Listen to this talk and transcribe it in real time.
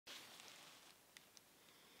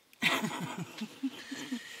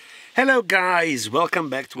Hello guys, welcome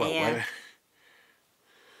back to our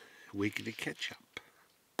weekly catch up.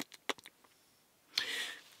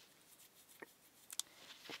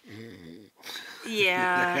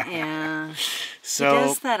 Yeah. So he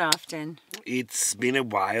does that often. It's been a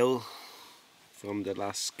while from the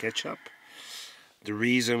last catch up. The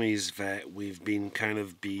reason is that we've been kind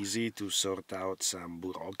of busy to sort out some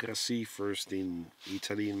bureaucracy, first in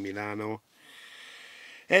Italy, in Milano,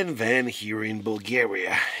 and then here in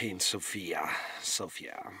Bulgaria, in Sofia. So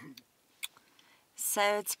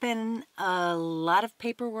it's been a lot of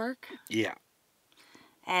paperwork. Yeah.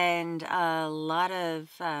 And a lot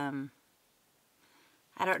of, I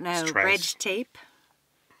don't know, stress. Red tape.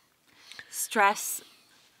 Stress,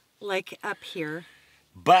 like up here.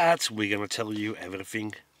 But we're gonna tell you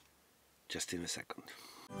everything just in a second.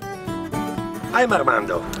 I'm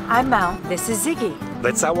Armando. I'm Mal. This is Ziggy.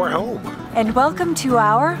 That's our home. And welcome to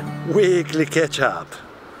our weekly catch-up.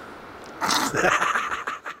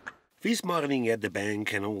 This morning at the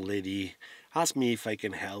bank, an old lady asked me if I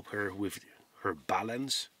can help her with her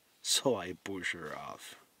balance, so I push her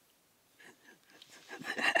off.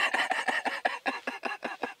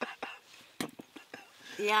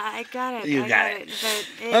 Yeah, I got it. You got it.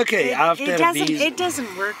 But okay, it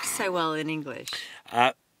doesn't work so well in English.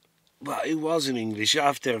 Well, it was in English.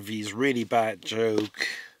 After this really bad joke,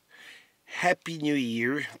 Happy New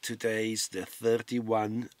Year. Today is the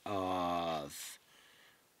 31st of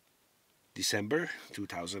December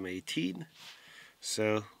 2018.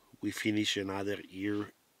 So we finish another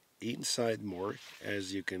year inside more,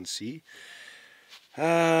 as you can see.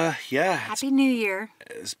 Yeah. Happy New Year.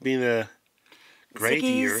 It's been a great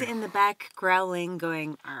year. Ziggy's in the back growling,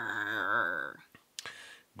 going, "Arr."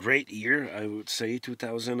 Great year, I would say,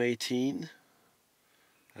 2018.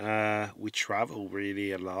 We travel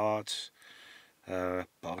really a lot.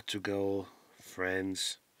 Portugal,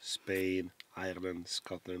 France, Spain, Ireland,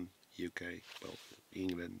 Scotland, UK, well,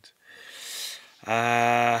 England.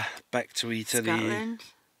 Back to Italy. Scotland?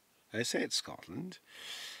 I said Scotland.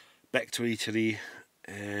 Back to Italy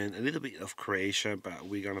and a little bit of Croatia, but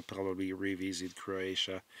we're gonna probably revisit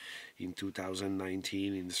Croatia in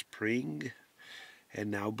 2019 in the spring. And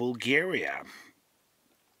now Bulgaria.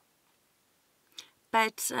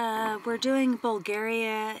 But we're doing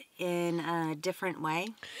Bulgaria in a different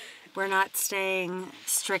way. We're not staying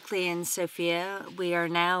strictly in Sofia. We are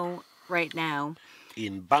now, right now,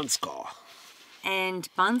 in Bansko. And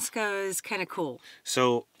Bansko is kind of cool.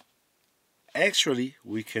 So, actually,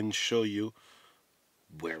 we can show you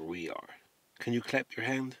where we are. Can you clap your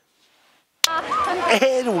hand?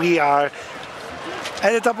 And we are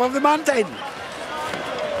at the top of the mountain.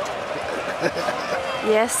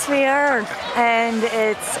 Yes, we are. And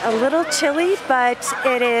it's a little chilly, but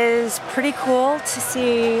it is pretty cool to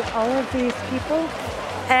see all of these people.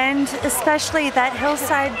 And especially that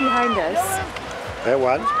hillside behind us. That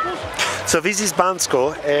one. So this is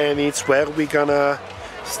Bansko, and it's where we're gonna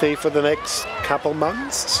stay for the next couple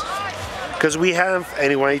months. Because we have,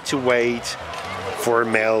 anyway, to wait for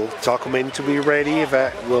mail document to be ready.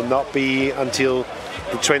 That will not be until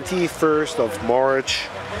the 21st of March.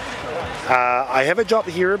 I have a job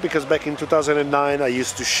here because back in 2009 I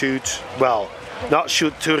used to shoot, well, not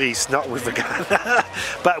shoot tourists, not with a gun,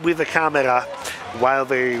 but with a camera while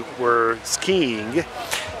they were skiing.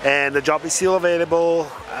 And the job is still available,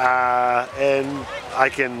 and I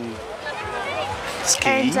can ski.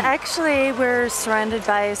 And actually we're surrounded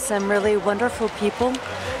by some really wonderful people.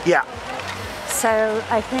 Yeah. So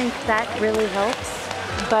I think that really helps.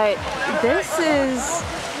 But this is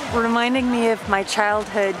reminding me of my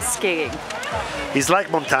childhood skiing. It's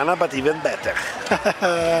like Montana, but even better.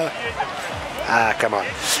 Come on.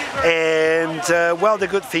 And, well, the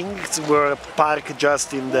good thing is we're parked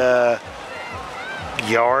just in the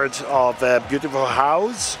yard of a beautiful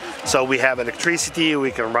house. So we have electricity,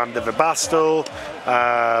 we can run the webasto,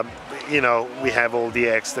 you know, we have all the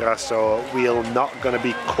extra, so we're not gonna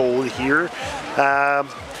be cold here.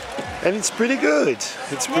 And it's pretty good.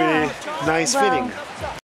 It's pretty nice fitting.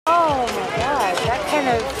 Oh my god, that kind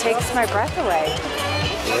of takes my breath away.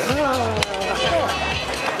 Yeah.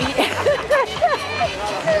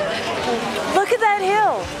 Look at that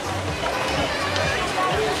hill.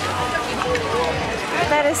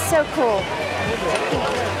 That is so cool.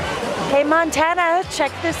 Hey Montana,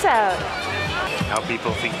 check this out. Now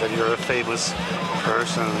people think that you're a famous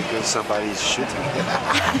person because somebody's shooting.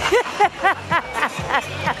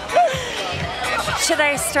 Should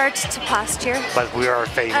I start to posture? But we are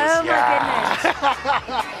famous. Oh my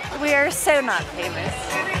goodness. We are so not famous.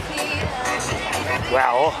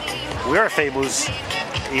 Well, we are famous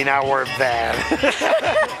in our van.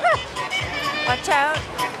 Watch out.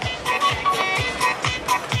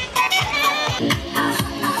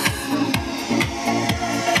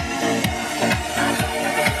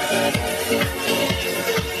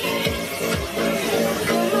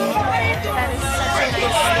 That is such a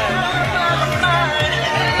nice slope.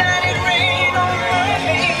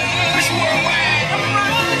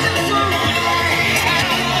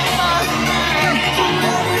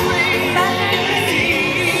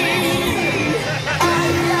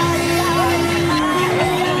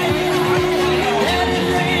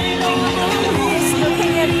 He's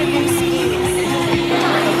looking at the new skis.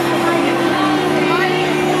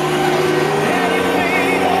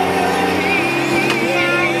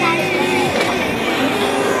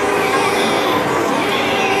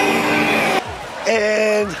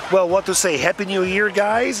 And well, what to say? Happy New Year,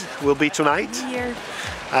 guys. Will be tonight. Here.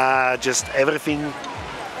 Just everything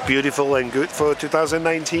beautiful and good for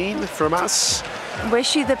 2019 from us.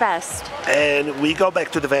 Wish you the best. And we go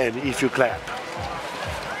back to the van if you clap.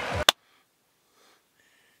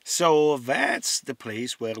 So that's the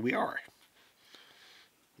place where we are.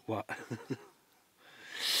 What?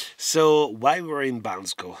 So while we were in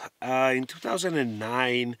Bansko, in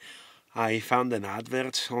 2009, I found an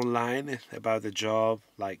advert online about a job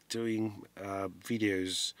like doing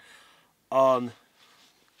videos on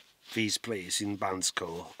this place in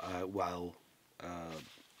Bansko while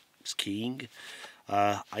skiing.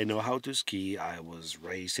 I know how to ski. I was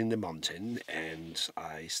raised in the mountain and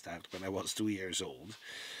I started when I was 2 years old.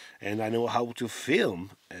 And I know how to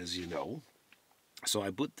film, as you know. So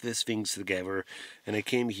I put these things together and I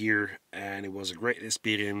came here and it was a great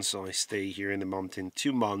experience. So I stayed here in the mountain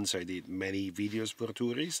 2 months. I did many videos for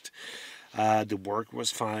tourists. The work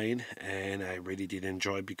was fine and I really did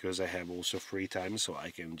enjoy because I have also free time, so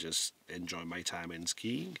I can just enjoy my time in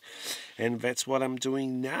skiing. And that's what I'm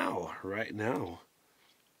doing now, right now.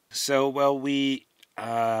 So, well, we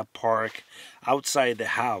park outside the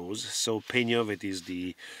house. So Peño is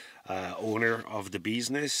the owner of the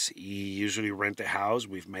business. He usually rent a house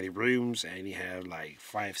with many rooms and he have like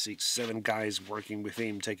 5, 6, 7 guys working with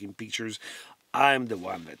him taking pictures. I'm the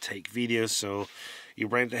one that take videos, so he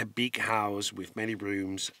rent a big house with many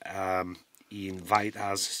rooms. He invite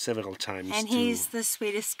us several times. And he's the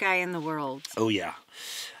sweetest guy in the world. Oh yeah.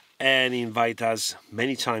 And he invite us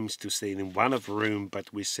many times to stay in one of the room,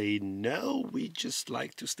 but we say no, we just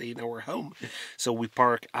like to stay in our home. So we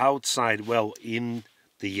park outside, well, in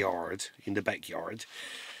the yard, in the backyard.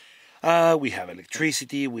 We have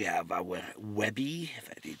electricity, we have our Webby,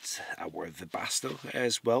 that it's our Webasto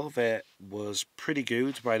as well. That was pretty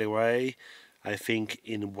good, by the way. I think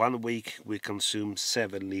in 1 week we consume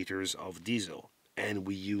 7 liters of diesel. And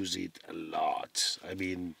we use it a lot. I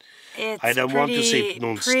mean, it's I don't want to say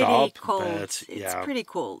non-stop, but yeah. It's pretty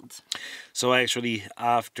cold. So actually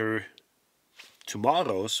after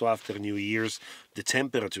tomorrow, so after New Year's, the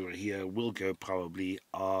temperature here will go probably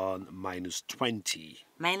on -20.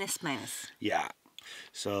 Minus. Yeah,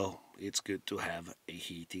 so it's good to have a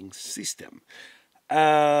heating system.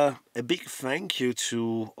 A big thank you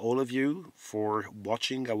to all of you for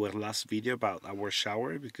watching our last video about our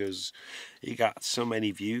shower, because it got so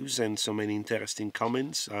many views and so many interesting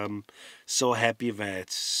comments. I'm so happy that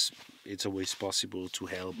it's always possible to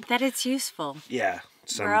help. That it's useful. Yeah,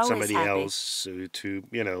 somebody happy. else to,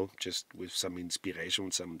 you know, just with some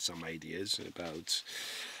inspiration, some ideas about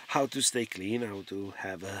how to stay clean, how to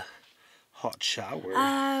have a hot shower.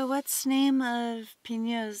 What's the name of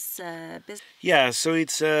Peño's business? Yeah, so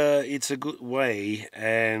it's a good way,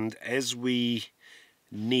 and as we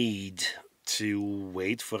need to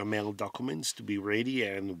wait for mail documents to be ready,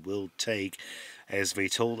 and will take, as they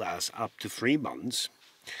told us, up to 3 months.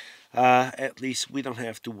 At least we don't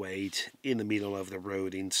have to wait in the middle of the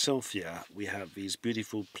road in Sofia. We have this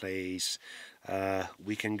beautiful place.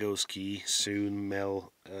 We can go ski soon.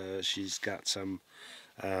 Mel, she's got some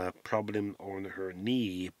problem on her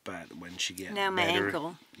knee, but when she gets my better,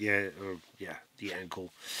 ankle. Yeah, the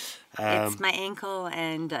ankle. It's my ankle,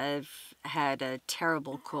 and I've had a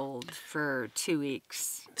terrible cold for 2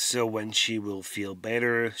 weeks. So when she will feel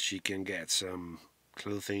better, she can get some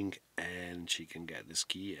clothing and she can get the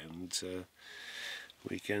ski, and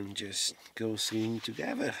we can just go skiing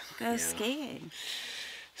together. Go skiing.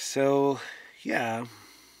 So yeah,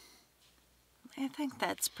 I think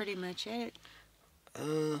that's pretty much it.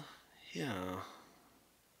 Yeah,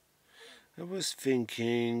 I was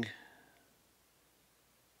thinking,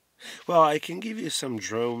 well, I can give you some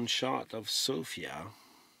drone shot of Sofia.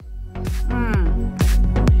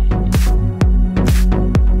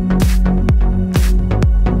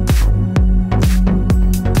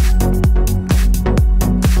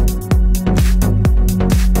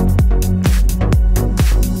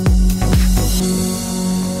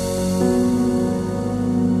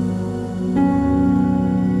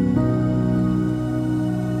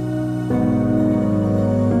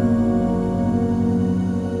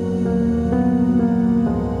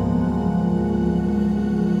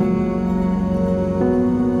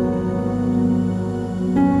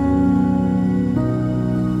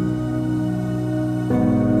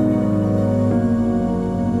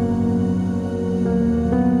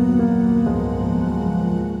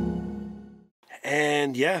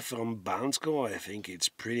 yeah, from Bansko, I think it's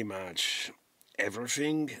pretty much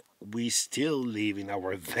everything. We still live in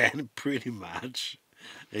our van pretty much.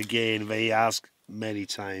 Again, they ask many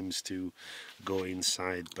times to go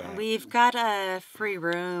inside, but We've got a free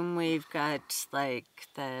room. We've got like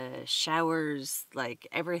the showers, like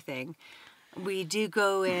everything. We do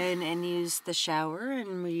go in and use the shower,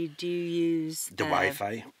 and we do use the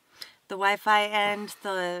Wi-Fi. the Wi-Fi and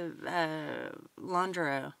the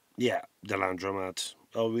laundry. Yeah, the laundromat.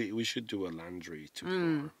 Oh, we should do a laundry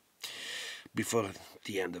tour before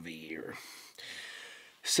the end of the year.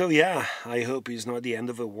 So yeah, I hope it's not the end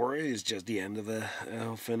of a war. It's just the end of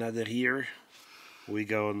another year. We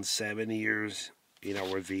go on 7 years in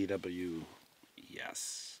our VW.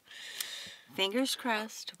 Yes. Fingers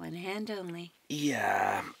crossed, one hand only.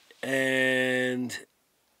 Yeah, and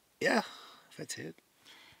yeah, that's it.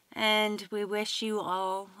 And we wish you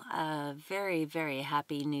all a very, very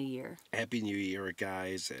happy new year. Happy New Year,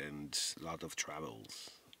 guys, and a lot of travels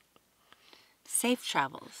Safe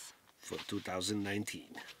travels. for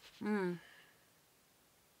 2019.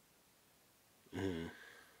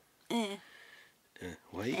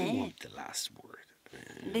 Why you want the last word?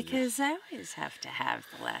 Because I always have to have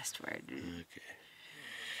the last word. Okay.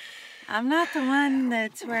 I'm not the one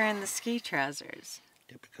that's wearing the ski trousers.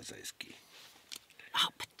 Yeah, because I ski. Oh,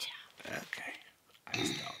 but